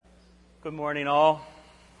Good morning, all.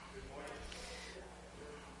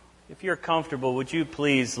 If you're comfortable, would you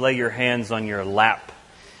please lay your hands on your lap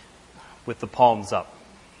with the palms up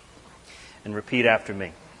and repeat after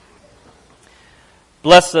me.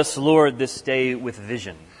 Bless us, Lord, this day with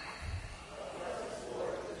vision.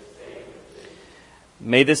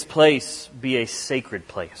 May this place be a sacred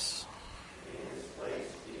place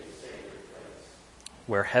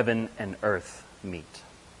where heaven and earth meet.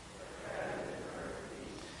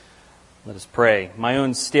 Let us pray. My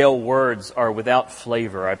own stale words are without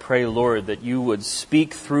flavor. I pray, Lord, that you would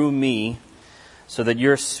speak through me so that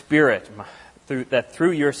your Spirit,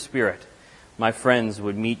 through your Spirit, my friends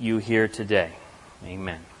would meet you here today.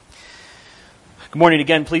 Amen. Good morning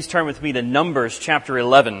again. Please turn with me to Numbers chapter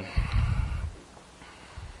 11.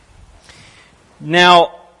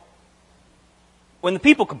 Now, when the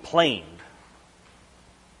people complained,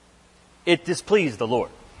 it displeased the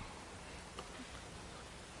Lord.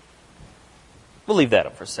 We'll leave that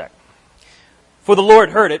up for a sec. For the Lord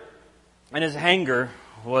heard it, and his anger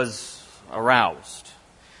was aroused.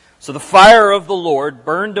 So the fire of the Lord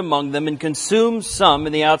burned among them and consumed some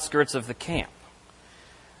in the outskirts of the camp.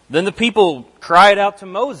 Then the people cried out to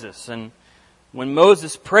Moses, and when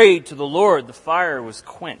Moses prayed to the Lord, the fire was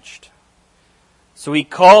quenched. So he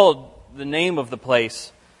called the name of the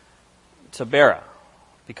place Taberah,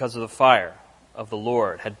 because of the fire of the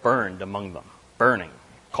Lord had burned among them. Burning.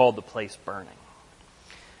 Called the place burning.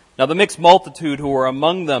 Now the mixed multitude who were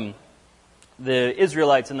among them, the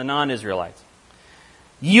Israelites and the non-Israelites,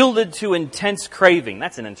 yielded to intense craving.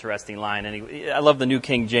 That's an interesting line. Anyway, I love the New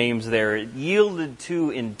King James there. It yielded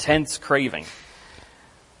to intense craving.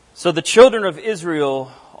 So the children of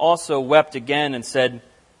Israel also wept again and said,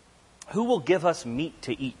 "Who will give us meat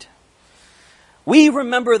to eat? We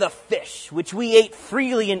remember the fish which we ate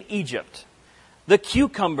freely in Egypt, the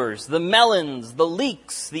cucumbers, the melons, the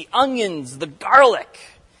leeks, the onions, the garlic.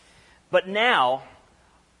 But now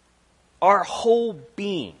our whole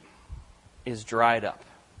being is dried up,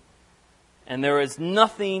 and there is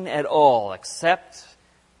nothing at all except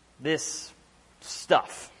this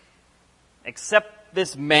stuff, except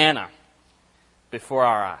this manna before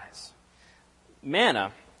our eyes."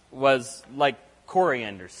 Manna was like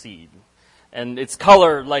coriander seed, and its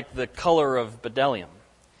color like the color of bdellium.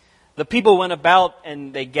 The people went about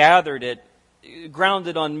and they gathered it, ground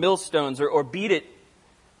it on millstones or beat it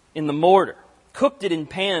in the mortar, cooked it in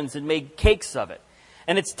pans and made cakes of it.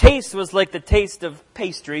 And its taste was like the taste of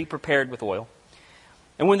pastry prepared with oil.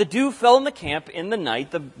 And when the dew fell in the camp in the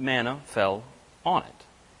night, the manna fell on it.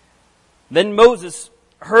 Then Moses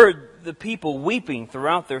heard the people weeping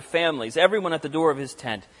throughout their families, everyone at the door of his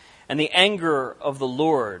tent. And the anger of the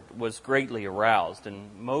Lord was greatly aroused,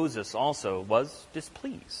 and Moses also was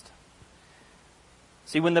displeased.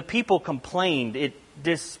 See, when the people complained, it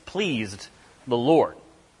displeased the Lord.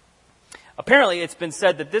 Apparently, it's been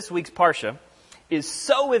said that this week's Parsha is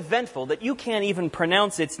so eventful that you can't even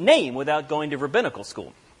pronounce its name without going to rabbinical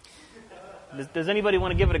school. Does anybody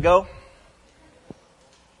want to give it a go?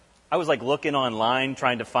 I was looking online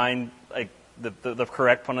trying to find the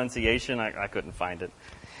correct pronunciation. I couldn't find it.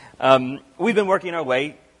 We've been working our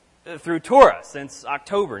way through Torah since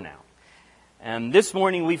October now. And this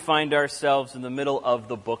morning we find ourselves in the middle of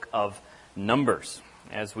the book of Numbers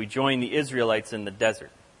as we join the Israelites in the desert.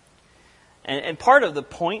 And part of the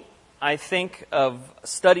point, I think, of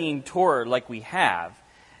studying Torah like we have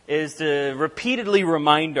is to repeatedly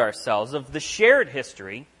remind ourselves of the shared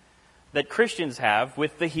history that Christians have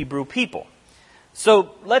with the Hebrew people.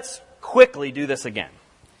 So let's quickly do this again.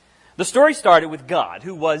 The story started with God,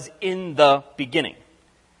 who was in the beginning,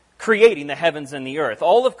 creating the heavens and the earth.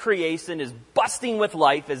 All of creation is busting with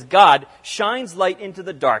life as God shines light into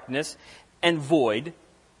the darkness and void,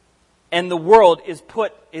 and the world is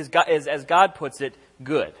as God puts it,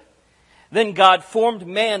 good. Then God formed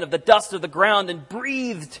man of the dust of the ground and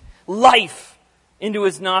breathed life into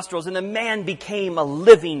his nostrils, and the man became a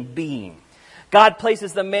living being. God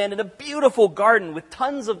places the man in a beautiful garden with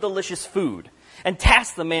tons of delicious food and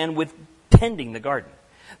tasks the man with tending the garden.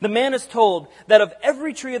 The man is told that of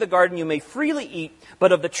every tree of the garden you may freely eat,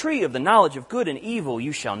 but of the tree of the knowledge of good and evil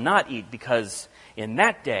you shall not eat, because in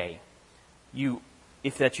that day,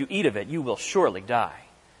 if you eat of it, you will surely die.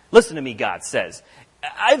 Listen to me, God says.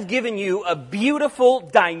 I've given you a beautiful,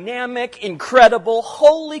 dynamic, incredible,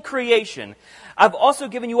 holy creation. I've also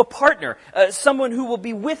given you a partner, someone who will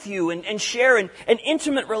be with you and share an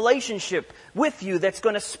intimate relationship with you that's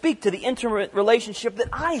going to speak to the intimate relationship that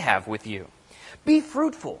I have with you. Be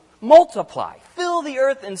fruitful, multiply, fill the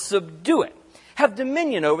earth and subdue it. Have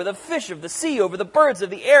dominion over the fish of the sea, over the birds of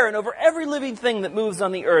the air, and over every living thing that moves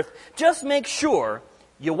on the earth. Just make sure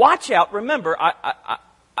You watch out. Remember,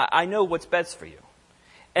 I know what's best for you.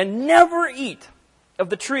 And never eat of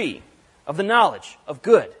the tree of the knowledge of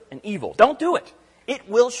good and evil. Don't do it. It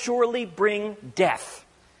will surely bring death.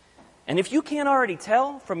 And if you can't already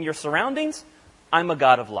tell from your surroundings, I'm a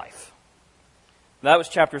God of life. That was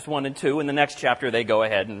chapters 1 and 2. In the next chapter, they go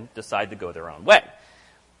ahead and decide to go their own way.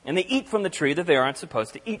 And they eat from the tree that they aren't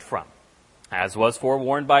supposed to eat from. As was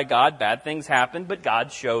forewarned by God, bad things happened, but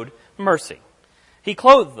God showed mercy. He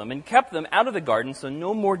clothed them and kept them out of the garden so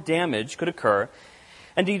no more damage could occur,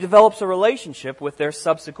 and he develops a relationship with their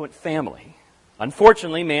subsequent family.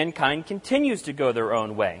 Unfortunately, mankind continues to go their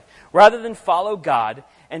own way. Rather than follow God,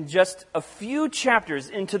 and just a few chapters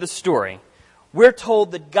into the story, we're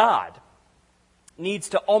told that God needs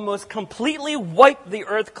to almost completely wipe the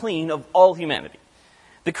earth clean of all humanity.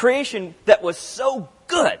 The creation that was so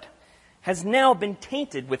good has now been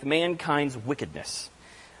tainted with mankind's wickedness.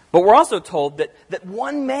 But we're also told that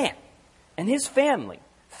one man and his family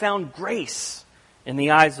found grace in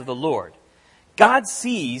the eyes of the Lord. God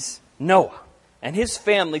sees Noah and his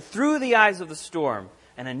family through the eyes of the storm,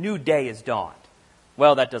 and a new day is dawned.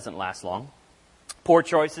 Well, that doesn't last long. Poor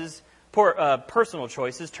personal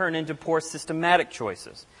choices turn into poor systematic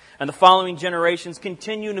choices. And the following generations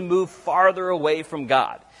continue to move farther away from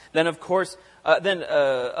God. Then, of course,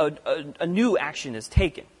 a new action is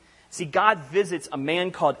taken. See, God visits a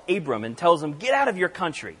man called Abram and tells him, get out of your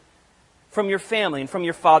country, from your family and from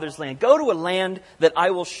your father's land. Go to a land that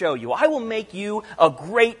I will show you. I will make you a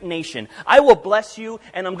great nation. I will bless you,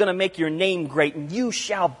 and I'm going to make your name great, and you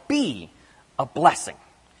shall be a blessing.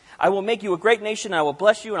 I will make you a great nation, and I will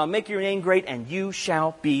bless you, and I'll make your name great, and you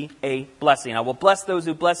shall be a blessing. I will bless those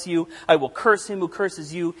who bless you. I will curse him who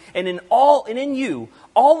curses you. And in you,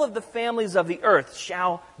 all of the families of the earth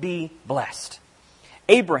shall be blessed.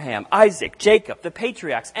 Abraham, Isaac, Jacob, the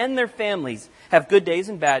patriarchs, and their families have good days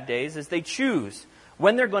and bad days as they choose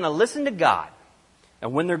when they're going to listen to God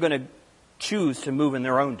and when they're going to choose to move in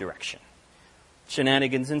their own direction.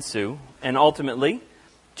 Shenanigans ensue, and ultimately,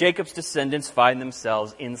 Jacob's descendants find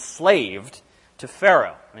themselves enslaved to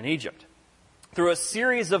Pharaoh in Egypt. Through a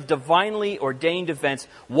series of divinely ordained events,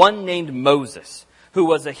 one named Moses, who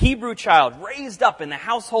was a Hebrew child raised up in the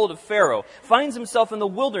household of Pharaoh, finds himself in the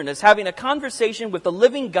wilderness having a conversation with the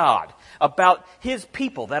living God about his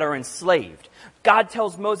people that are enslaved. God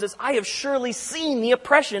tells Moses, I have surely seen the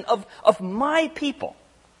oppression of my people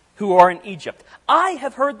who are in Egypt. I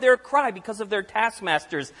have heard their cry because of their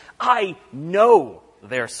taskmasters. I know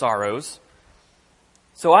their sorrows.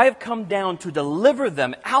 So I have come down to deliver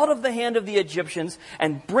them out of the hand of the Egyptians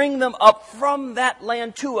and bring them up from that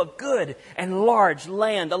land to a good and large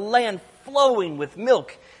land, a land flowing with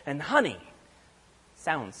milk and honey.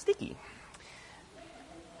 Sounds sticky.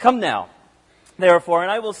 Come now, therefore,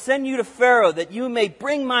 and I will send you to Pharaoh that you may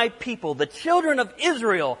bring my people, the children of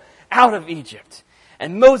Israel, out of Egypt.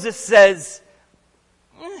 And Moses says,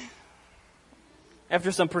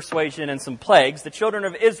 after some persuasion and some plagues, the children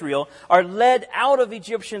of Israel are led out of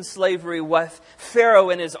Egyptian slavery with Pharaoh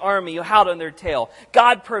and his army hot on their tail.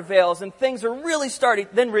 God prevails, and things really start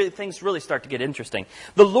to get interesting.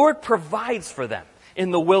 The Lord provides for them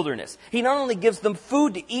in the wilderness. He not only gives them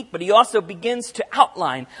food to eat, but he also begins to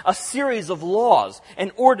outline a series of laws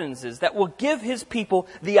and ordinances that will give his people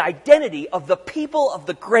the identity of the people of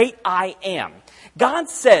the great I Am. God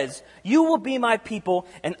says, you will be my people,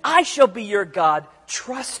 and I shall be your God.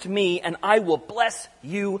 Trust me, and I will bless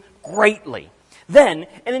you greatly. Then,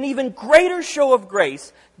 in an even greater show of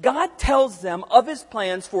grace, God tells them of his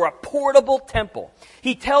plans for a portable temple.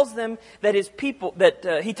 He tells them that his people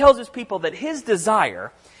that his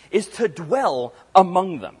desire is to dwell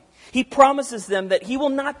among them. He promises them that he will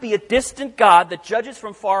not be a distant God that judges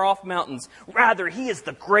from far off mountains. Rather, he is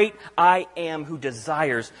the great I Am who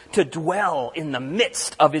desires to dwell in the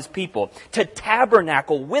midst of his people, to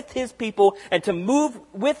tabernacle with his people, and to move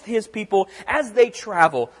with his people as they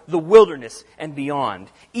travel the wilderness and beyond,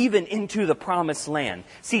 even into the promised land.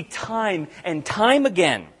 See, time and time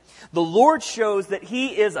again, the Lord shows that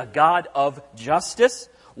he is a God of justice,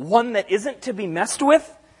 one that isn't to be messed with.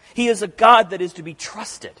 He is a God that is to be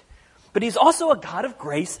trusted. But he's also a God of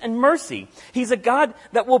grace and mercy. He's a God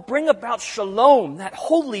that will bring about shalom, that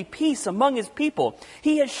holy peace among his people.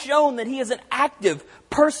 He has shown that he is an active,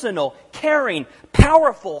 personal, caring,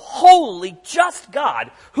 powerful, holy, just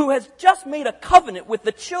God who has just made a covenant with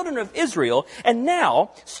the children of Israel. And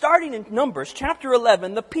now, starting in Numbers chapter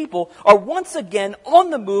 11, the people are once again on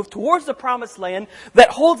the move towards the promised land that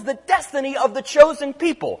holds the destiny of the chosen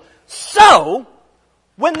people. So,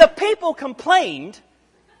 when the people complained,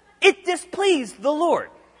 it displeased the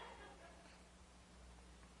Lord.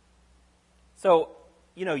 So,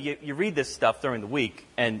 you read this stuff during the week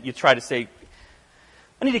and you try to say,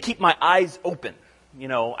 I need to keep my eyes open.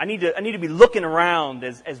 I need to be looking around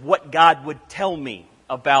as what God would tell me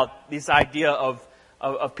about this idea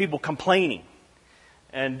of people complaining.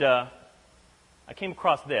 And I came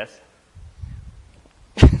across this.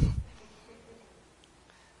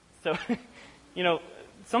 So,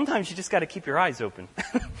 sometimes you just got to keep your eyes open.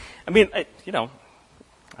 I mean, I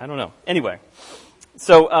don't know. Anyway,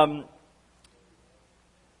 so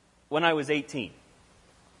when I was 18,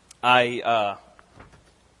 I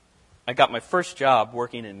got my first job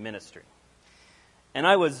working in ministry, and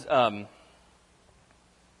I was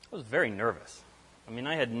very nervous. I mean,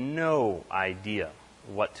 I had no idea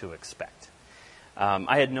what to expect.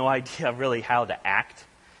 I had no idea really how to act.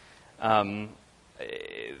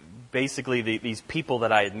 Basically, these people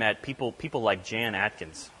that I had met, people like Jan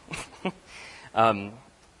Atkins,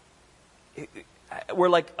 were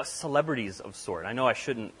like celebrities of sort. I know I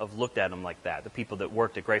shouldn't have looked at them like that. The people that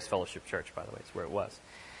worked at Grace Fellowship Church, by the way, is where it was.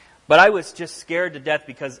 But I was just scared to death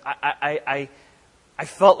because I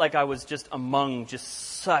felt like I was just among just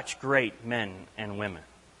such great men and women.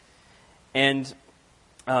 And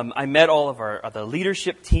I met all of the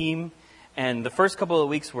leadership team. And the first couple of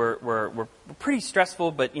weeks were pretty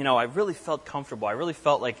stressful, but, I really felt comfortable. I really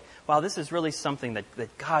felt like, wow, this is really something that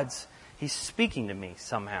He's speaking to me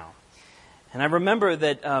somehow. And I remember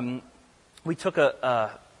that we took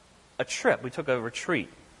a trip. We took a retreat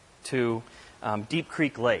to Deep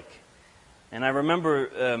Creek Lake. And I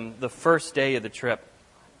remember the first day of the trip,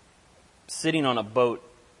 sitting on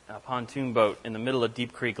a pontoon boat in the middle of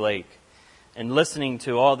Deep Creek Lake, and listening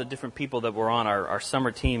to all the different people that were on our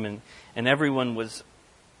summer team, and everyone was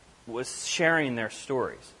sharing their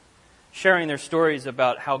stories. Sharing their stories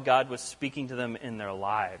about how God was speaking to them in their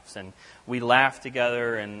lives. And we laughed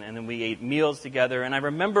together, and then we ate meals together. And I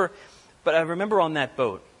remember on that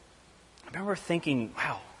boat, I remember thinking,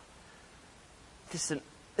 wow, this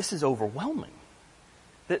is overwhelming.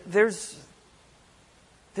 There's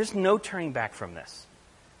no turning back from this.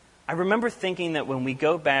 I remember thinking that when we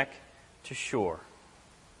go back to shore,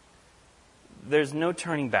 there's no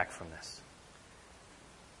turning back from this.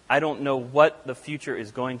 I don't know what the future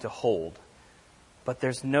is going to hold, but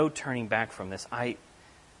there's no turning back from this. I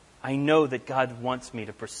know that God wants me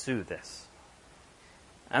to pursue this.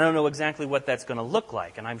 I don't know exactly what that's going to look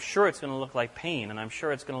like, and I'm sure it's going to look like pain, and I'm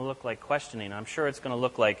sure it's going to look like questioning, and I'm sure it's going to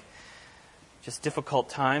look like just difficult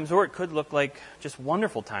times, or it could look like just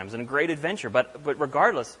wonderful times and a great adventure. But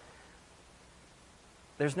regardless,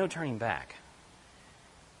 there's no turning back.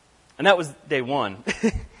 And that was day one.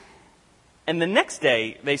 And the next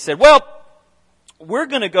day, they said, well, we're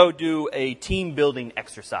going to go do a team building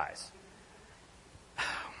exercise.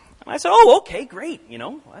 And I said, oh, okay, great.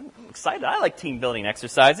 I'm excited. I like team building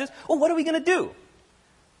exercises. Well, what are we going to do?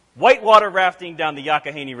 Whitewater rafting down the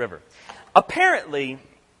Youghiogheny River. Apparently,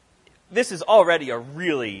 this is already a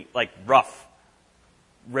really rough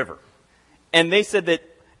river. And they said that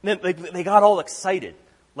they got all excited.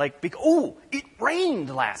 It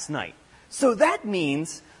rained last night. So that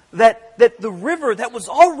means that the river that was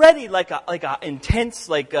already like a intense,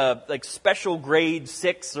 special grade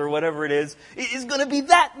 6 or whatever it is going to be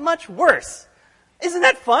that much worse. Isn't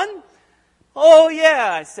that fun? Oh yeah,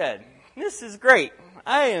 I said. This is great.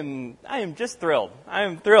 I am just thrilled. I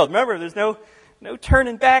am thrilled. Remember, there's no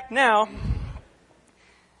turning back now.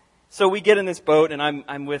 So we get in this boat, and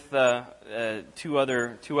I'm with two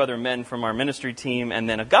other men from our ministry team, and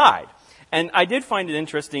then a guide. And I did find it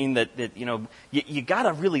interesting that you got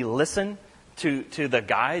to really listen to the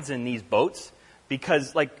guides in these boats,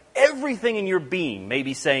 because everything in your being may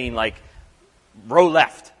be saying row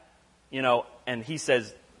left, and he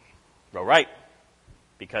says row right,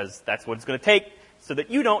 because that's what it's going to take so that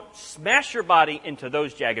you don't smash your body into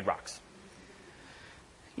those jagged rocks.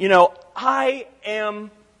 I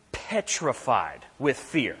am petrified with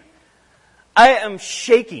fear. I am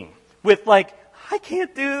shaking with I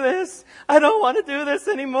can't do this. I don't want to do this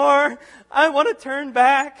anymore. I want to turn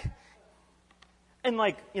back. And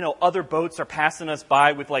other boats are passing us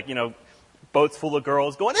by with boats full of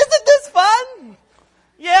girls going, isn't this fun?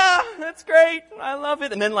 Yeah, that's great. I love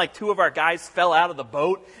it. And then 2 of our guys fell out of the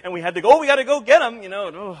boat and we had to go get them,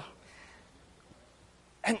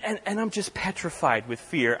 And I'm just petrified with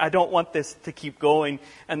fear. I don't want this to keep going.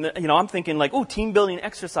 And I'm thinking team building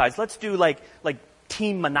exercise. Let's do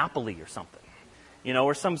team Monopoly or something.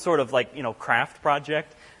 Or some sort of craft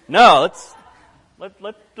project. No,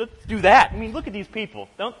 let's do that. I mean, look at these people.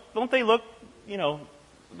 Don't they look,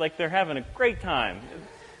 like they're having a great time?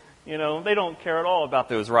 They don't care at all about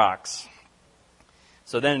those rocks.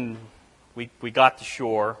 So then we got to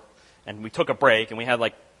shore, And we took a break, and we had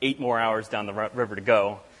like 8 more hours down the river to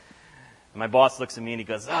go. And my boss looks at me and he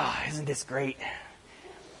goes, isn't this great?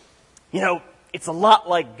 You know, it's a lot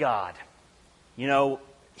like God. You know,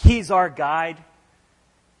 He's our guide.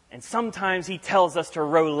 And sometimes He tells us to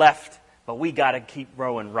row left, but we got to keep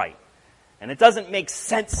rowing right. And it doesn't make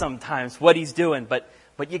sense sometimes what He's doing, but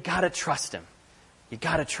you got to trust Him. You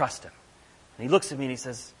got to trust Him. And He looks at me and He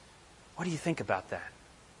says, what do you think about that?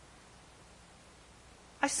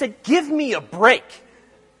 I said, give me a break.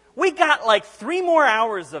 We got like 3 more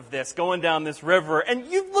hours of this going down this river, and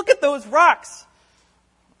you look at those rocks.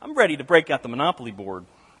 I'm ready to break out the Monopoly board.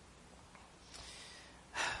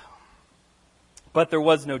 But there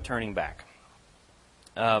was no turning back.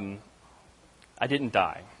 I didn't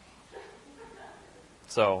die.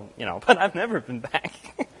 So, but I've never been back.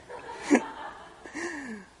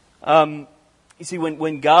 You see,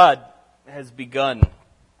 when God has begun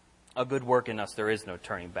a good work in us, there is no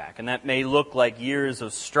turning back. And that may look like years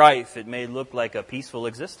of strife. It may look like a peaceful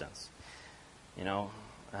existence.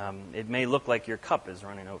 It may look like your cup is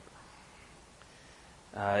running over.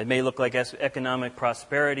 It may look like economic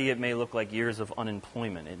prosperity. It may look like years of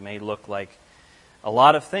unemployment. It may look like a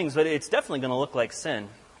lot of things, but it's definitely going to look like sin.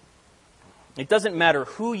 It doesn't matter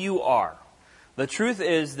who you are. The truth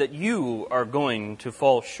is that you are going to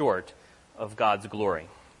fall short of God's glory.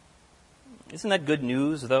 Isn't that good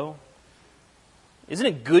news, though? Isn't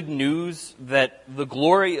it good news that the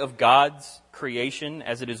glory of God's creation,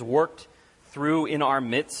 as it is worked through in our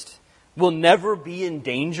midst, will never be in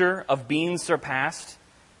danger of being surpassed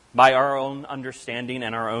by our own understanding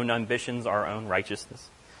and our own ambitions, our own righteousness?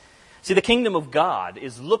 See, the kingdom of God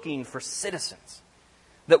is looking for citizens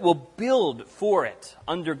that will build for it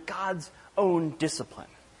under God's own discipline.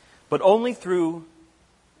 But only through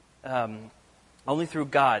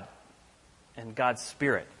God and God's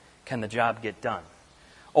Spirit can the job get done.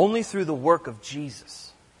 Only through the work of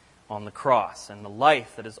Jesus on the cross and the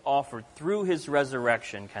life that is offered through His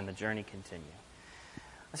resurrection can the journey continue.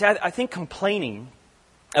 See, I think complaining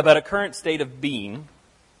about a current state of being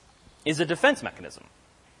is a defense mechanism.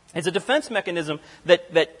 It's a defense mechanism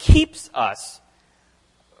that keeps us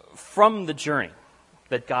from the journey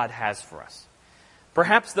that God has for us.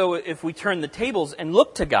 Perhaps, though, if we turn the tables and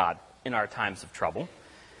look to God in our times of trouble,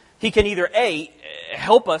 He can either A,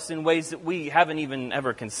 help us in ways that we haven't even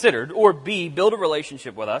ever considered, or B, build a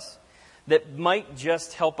relationship with us that might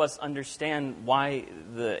just help us understand why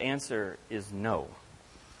the answer is no.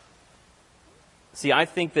 See, I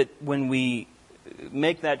think that when we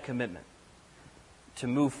make that commitment to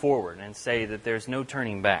move forward and say that there's no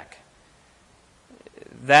turning back,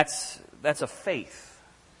 that's a faith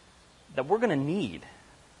that we're going to need,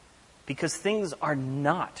 because things are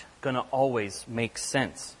not going to always make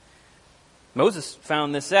sense. Moses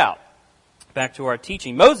found this out. Back to our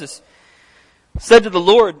teaching. Moses said to the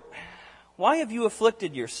Lord, "Why have you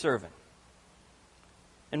afflicted your servant?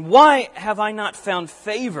 And why have I not found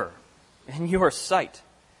favor in your sight,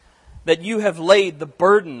 that you have laid the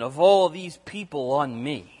burden of all these people on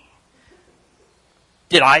me?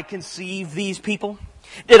 Did I conceive these people?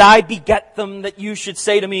 Did I beget them, that you should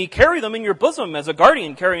say to me, carry them in your bosom as a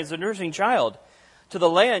guardian carries a nursing child to the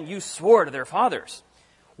land you swore to their fathers?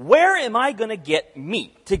 Where am I going to get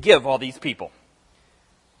meat to give all these people?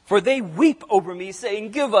 For they weep over me,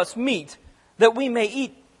 saying, give us meat that we may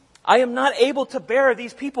eat. I am not able to bear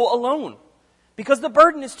these people alone, because the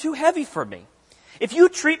burden is too heavy for me. If you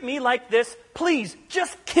treat me like this, please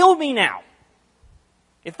just kill me now.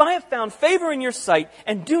 If I have found favor in your sight,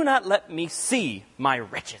 and do not let me see my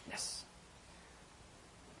wretchedness."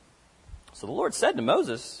 So the Lord said to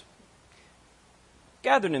Moses,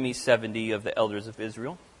 "Gather to me 70 of the elders of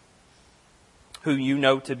Israel, who you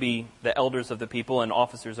know to be the elders of the people and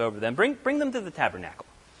officers over them. Bring them to the tabernacle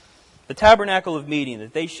of meeting,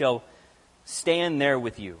 that they shall stand there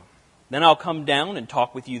with you. Then I'll come down and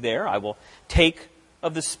talk with you there. I will take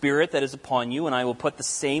of the Spirit that is upon you, and I will put the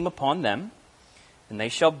same upon them, and they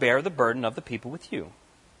shall bear the burden of the people with you,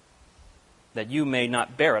 that you may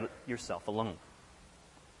not bear it yourself alone.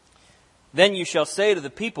 Then you shall say to the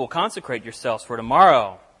people, consecrate yourselves, for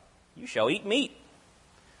tomorrow you shall eat meat.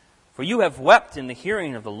 For you have wept in the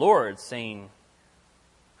hearing of the Lord, saying,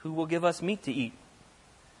 who will give us meat to eat?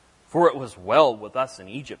 For it was well with us in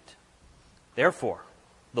Egypt. Therefore,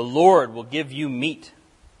 the Lord will give you meat,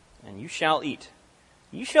 and you shall eat.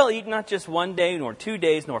 You shall eat not just 1 day, nor 2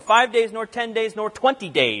 days, nor 5 days, nor 10 days, nor 20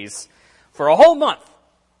 days, for a whole month,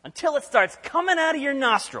 until it starts coming out of your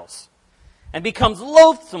nostrils and becomes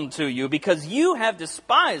loathsome to you, because you have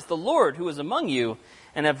despised the Lord who is among you,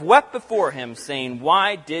 and have wept before Him, saying,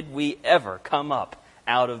 why did we ever come up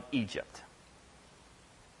out of Egypt?"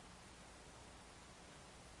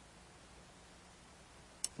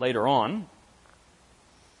 later on,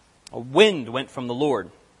 a wind went from the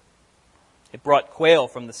Lord. It brought quail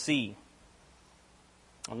from the sea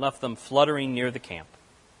and left them fluttering near the camp.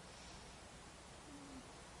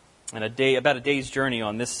 And about a day's journey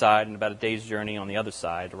on this side and about a day's journey on the other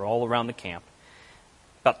side, or all around the camp,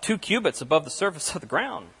 about 2 cubits above the surface of the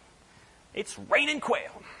ground, it's raining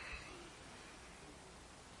quail.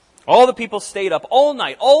 All the people stayed up all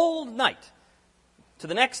night, to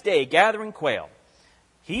the next day gathering quail.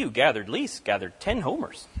 He who gathered least gathered 10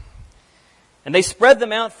 homers. And they spread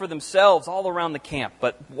them out for themselves all around the camp.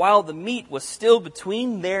 But while the meat was still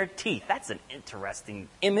between their teeth, that's an interesting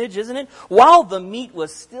image, isn't it? While the meat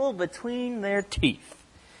was still between their teeth,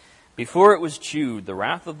 before it was chewed, the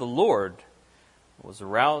wrath of the Lord was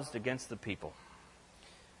aroused against the people.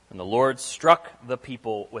 And the Lord struck the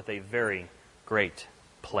people with a very great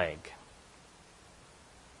plague.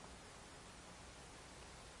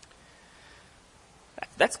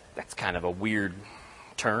 That's kind of a weird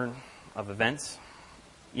turn of events,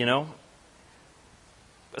 you know?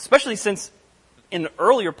 Especially since in the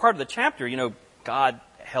earlier part of the chapter, God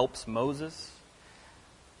helps Moses,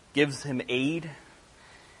 gives him aid,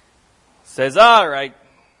 says, all right,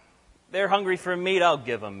 they're hungry for meat, I'll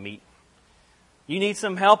give them meat. You need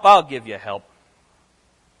some help, I'll give you help.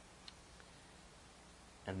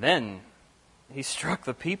 And then he struck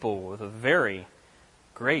the people with a very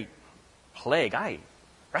great plague. I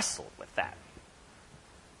wrestled with that.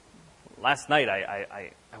 Last night I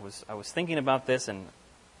was thinking about this, and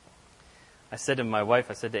I said to my wife,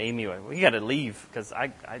 I said to Amy, we got to leave because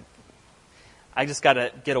I just got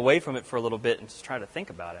to get away from it for a little bit and just try to think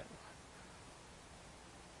about it.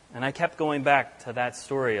 And I kept going back to that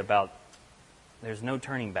story about there's no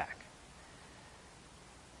turning back.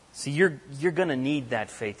 See, you're going to need that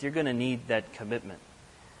faith. You're going to need that commitment.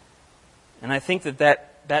 And I think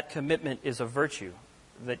that commitment is a virtue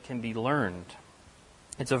that can be learned.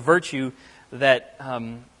 It's a virtue that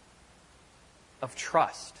of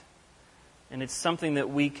trust. And it's something that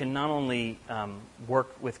we can not only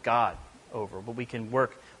work with God over, but we can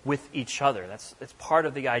work with each other. That's part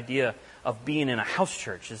of the idea of being in a house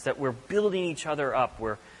church, is that we're building each other up.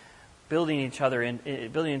 We're building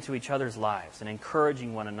into each other's lives and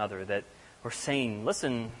encouraging one another, that we're saying,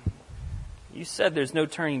 listen, you said there's no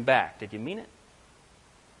turning back. Did you mean it?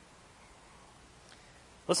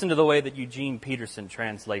 Listen to the way that Eugene Peterson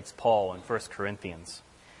translates Paul in 1 Corinthians.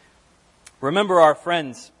 Remember our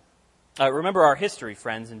history,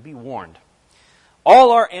 friends, and be warned.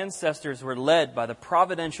 All our ancestors were led by the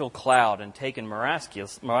providential cloud and taken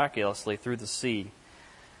miraculously through the sea.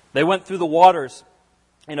 They went through the waters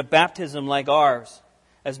in a baptism like ours,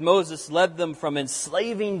 as Moses led them from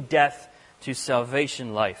enslaving death to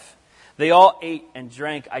salvation life. They all ate and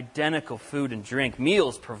drank identical food and drink,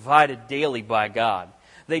 meals provided daily by God.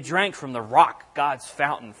 They drank from the rock, God's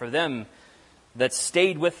fountain, for them that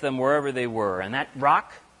stayed with them wherever they were. And that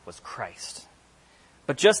rock was Christ.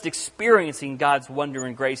 But just experiencing God's wonder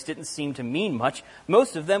and grace didn't seem to mean much.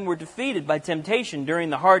 Most of them were defeated by temptation during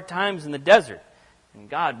the hard times in the desert, and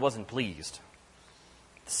God wasn't pleased.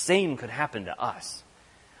 The same could happen to us.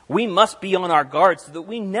 We must be on our guard so that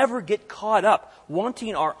we never get caught up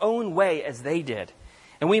wanting our own way as they did.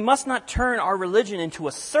 And we must not turn our religion into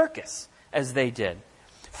a circus as they did.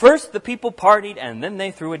 First, the people partied, and then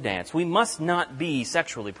they threw a dance. We must not be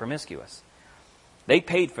sexually promiscuous. They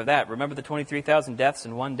paid for that. Remember the 23,000 deaths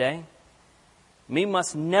in one day? We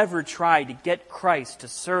must never try to get Christ to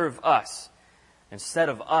serve us instead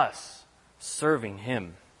of us serving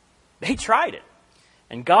Him. They tried it.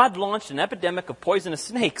 And God launched an epidemic of poisonous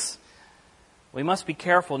snakes. We must be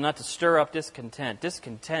careful not to stir up discontent.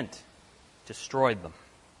 Discontent destroyed them.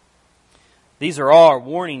 These are all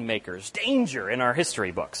warning makers, danger in our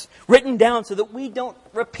history books, written down so that we don't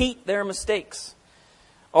repeat their mistakes.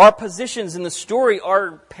 Our positions in the story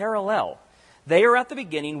are parallel. They are at the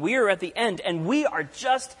beginning, we are at the end, and we are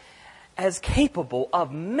just as capable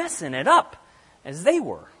of messing it up as they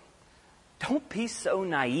were. Don't be so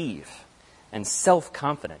naive and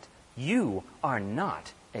self-confident. You are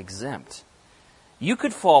not exempt. You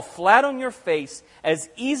could fall flat on your face as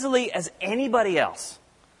easily as anybody else.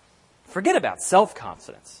 Forget about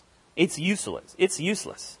self-confidence. It's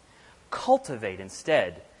useless. Cultivate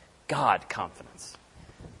instead God confidence.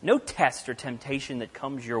 No test or temptation that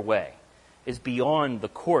comes your way is beyond the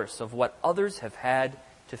course of what others have had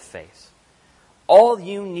to face. All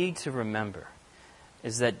you need to remember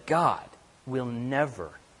is that God will never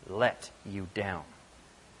let you down.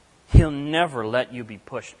 He'll never let you be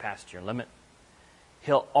pushed past your limit.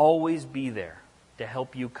 He'll always be there to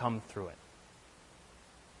help you come through it. . . '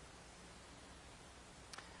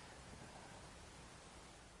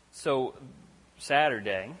 So,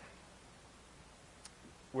 Saturday,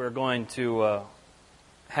 we're going to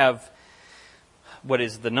have what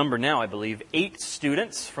is the number now, I believe, 8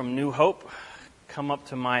 students from New Hope come up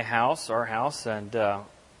to my house, our house, and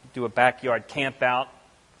do a backyard camp out.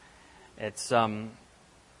 It's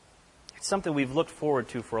something we've looked forward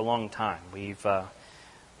to for a long time. We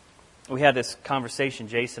had this conversation,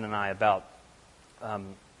 Jason and I, about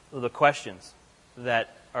the questions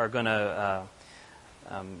that are going to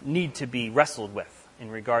need to be wrestled with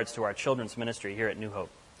in regards to our children's ministry here at New Hope.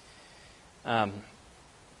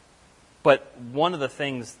 But one of the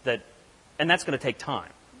things and that's going to take time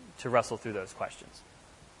to wrestle through those questions.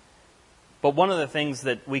 But one of the things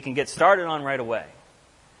that we can get started on right away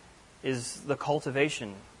is the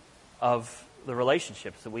cultivation of the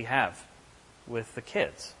relationships that we have with the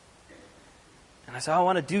kids. And I said, I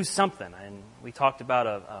want to do something. And we talked about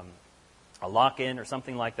a lock-in or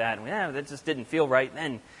something like that. And that just didn't feel right. And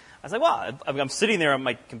then I was like, well, I'm sitting there on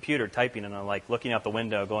my computer typing, and I'm like looking out the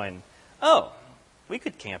window going, oh, we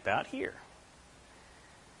could camp out here.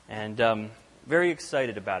 And very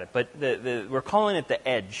excited about it. But we're calling it The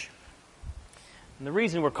Edge. And the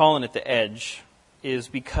reason we're calling it The Edge is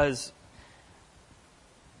because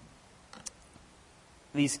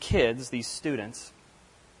these kids, these students,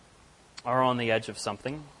 are on the edge of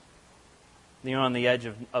something. They're on the edge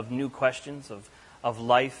of new questions, of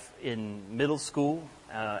life in middle school,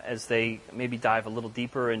 as they maybe dive a little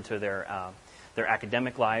deeper into their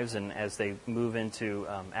academic lives and as they move into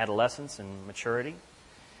adolescence and maturity.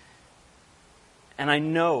 And I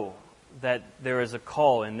know that there is a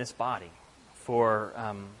call in this body for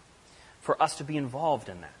us to be involved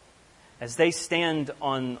in that. As they stand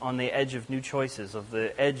on the edge of new choices, of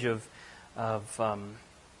the edge of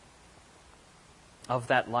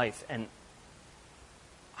that life. And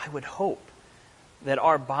I would hope that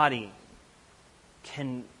our body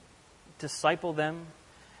can disciple them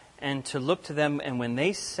and to look to them, and when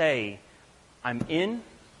they say, I'm in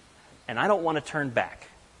and I don't want to turn back,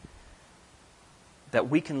 that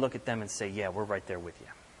we can look at them and say, yeah, we're right there with you.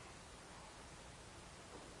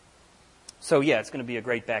 So yeah, it's going to be a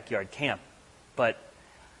great backyard camp, but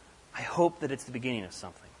I hope that it's the beginning of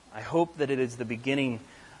something. I hope that it is the beginning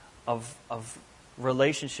of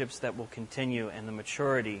relationships that will continue and the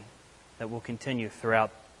maturity that will continue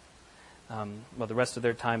throughout the rest of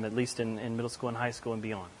their time, at least in middle school and high school and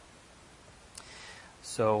beyond.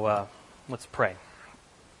 So let's pray.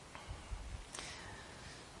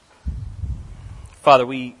 Father,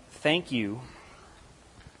 we thank you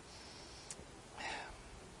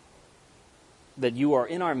that you are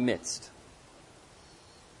in our midst,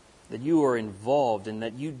 that you are involved, and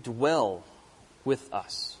that you dwell with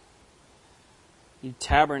us. You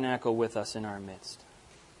tabernacle with us in our midst.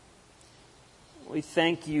 We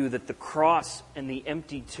thank you that the cross and the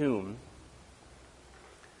empty tomb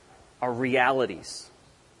are realities,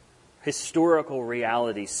 historical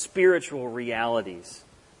realities, spiritual realities,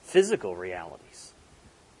 physical realities,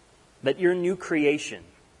 that your new creation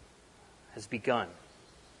has begun.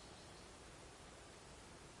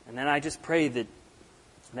 And then I just pray that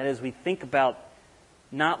as we think about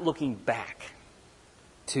not looking back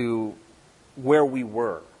to where we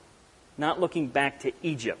were, not looking back to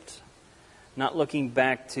Egypt, not looking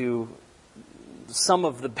back to some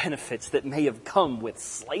of the benefits that may have come with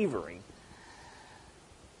slavery,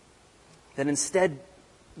 that instead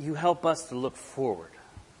you help us to look forward.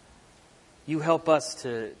 You help us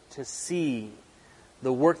to see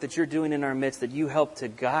the work that you're doing in our midst, that you help to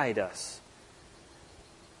guide us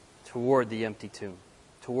toward the empty tomb,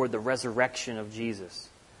 toward the resurrection of Jesus,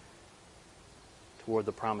 toward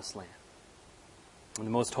the promised land. In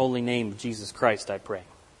the most holy name of Jesus Christ, I pray.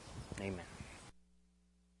 Amen.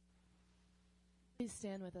 Please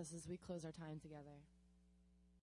stand with us as we close our time together.